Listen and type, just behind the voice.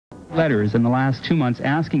letters in the last 2 months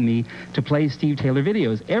asking me to play Steve Taylor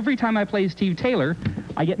videos. Every time I play Steve Taylor,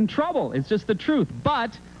 I get in trouble. It's just the truth.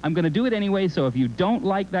 But I'm going to do it anyway, so if you don't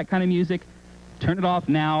like that kind of music, turn it off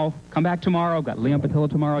now. Come back tomorrow. I've got Leon Patillo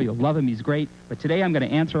tomorrow. You'll love him. He's great. But today I'm going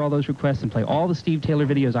to answer all those requests and play all the Steve Taylor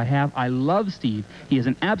videos I have. I love Steve. He is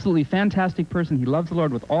an absolutely fantastic person. He loves the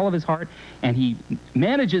Lord with all of his heart, and he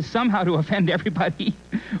manages somehow to offend everybody.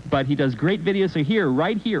 But he does great videos. So here,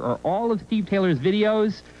 right here, are all of Steve Taylor's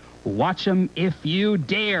videos. Watch them if you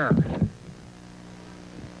dare.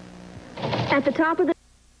 At the top of the